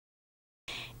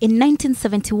In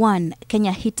 1971,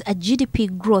 Kenya hit a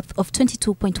GDP growth of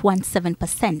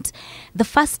 22.17%, the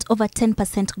first over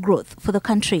 10% growth for the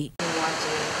country.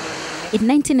 In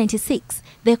 1996,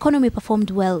 the economy performed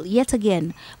well yet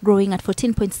again, growing at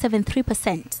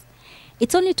 14.73%.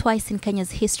 It's only twice in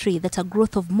Kenya's history that a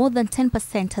growth of more than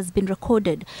 10% has been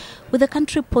recorded, with the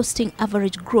country posting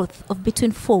average growth of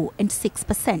between 4 and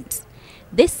 6%.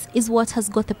 This is what has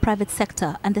got the private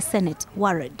sector and the Senate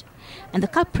worried. And the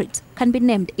culprit can be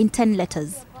named in 10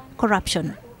 letters: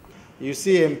 corruption. You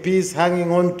see MPs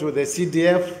hanging on to the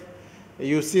CDF.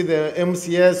 You see the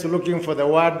MCS looking for the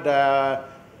ward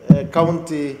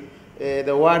county,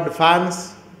 the ward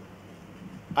funds.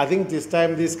 I think this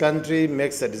time this country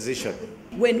makes a decision.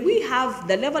 When we have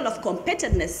the level of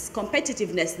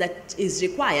competitiveness that is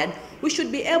required, we should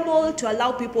be able to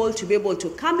allow people to be able to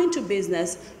come into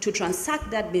business, to transact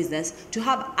that business, to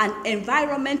have an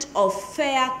environment of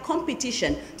fair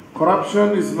competition.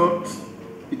 Corruption is not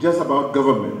just about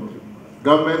government.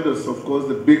 Government is, of course,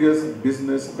 the biggest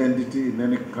business entity in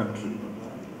any country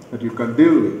that you can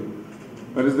deal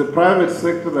with. But it's the private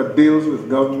sector that deals with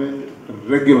government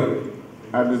regularly.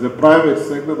 And it's the private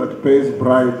sector that pays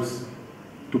bribes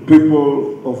to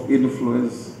people of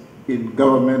influence in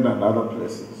government and other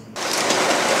places.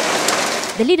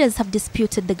 The leaders have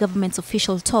disputed the government's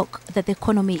official talk that the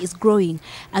economy is growing,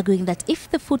 arguing that if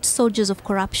the foot soldiers of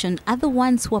corruption are the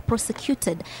ones who are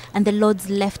prosecuted and the lords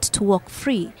left to walk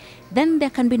free, then there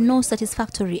can be no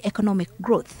satisfactory economic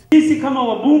growth. Sisi kama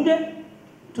wabunge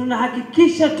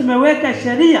tunahakikisha tumeweka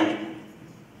sheria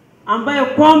ambayo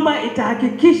kwamba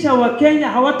itahakikisha Wakenya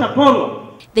hawataporwa.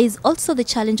 There is also the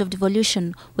challenge of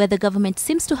devolution, where the government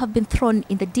seems to have been thrown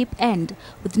in the deep end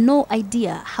with no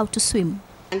idea how to swim.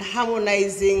 And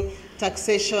harmonizing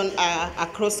taxation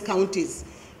across counties,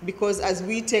 because as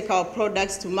we take our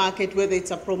products to market, whether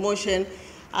it's a promotion,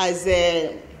 as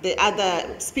the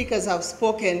other speakers have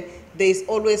spoken, there is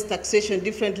always taxation,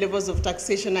 different levels of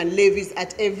taxation and levies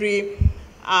at every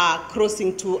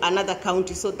crossing to another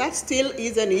county. So that still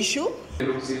is an issue.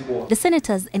 The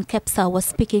senators in KEPSA were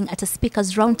speaking at a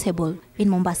speakers roundtable in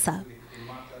Mombasa.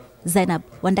 Zainab,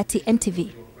 Wandati,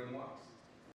 NTV.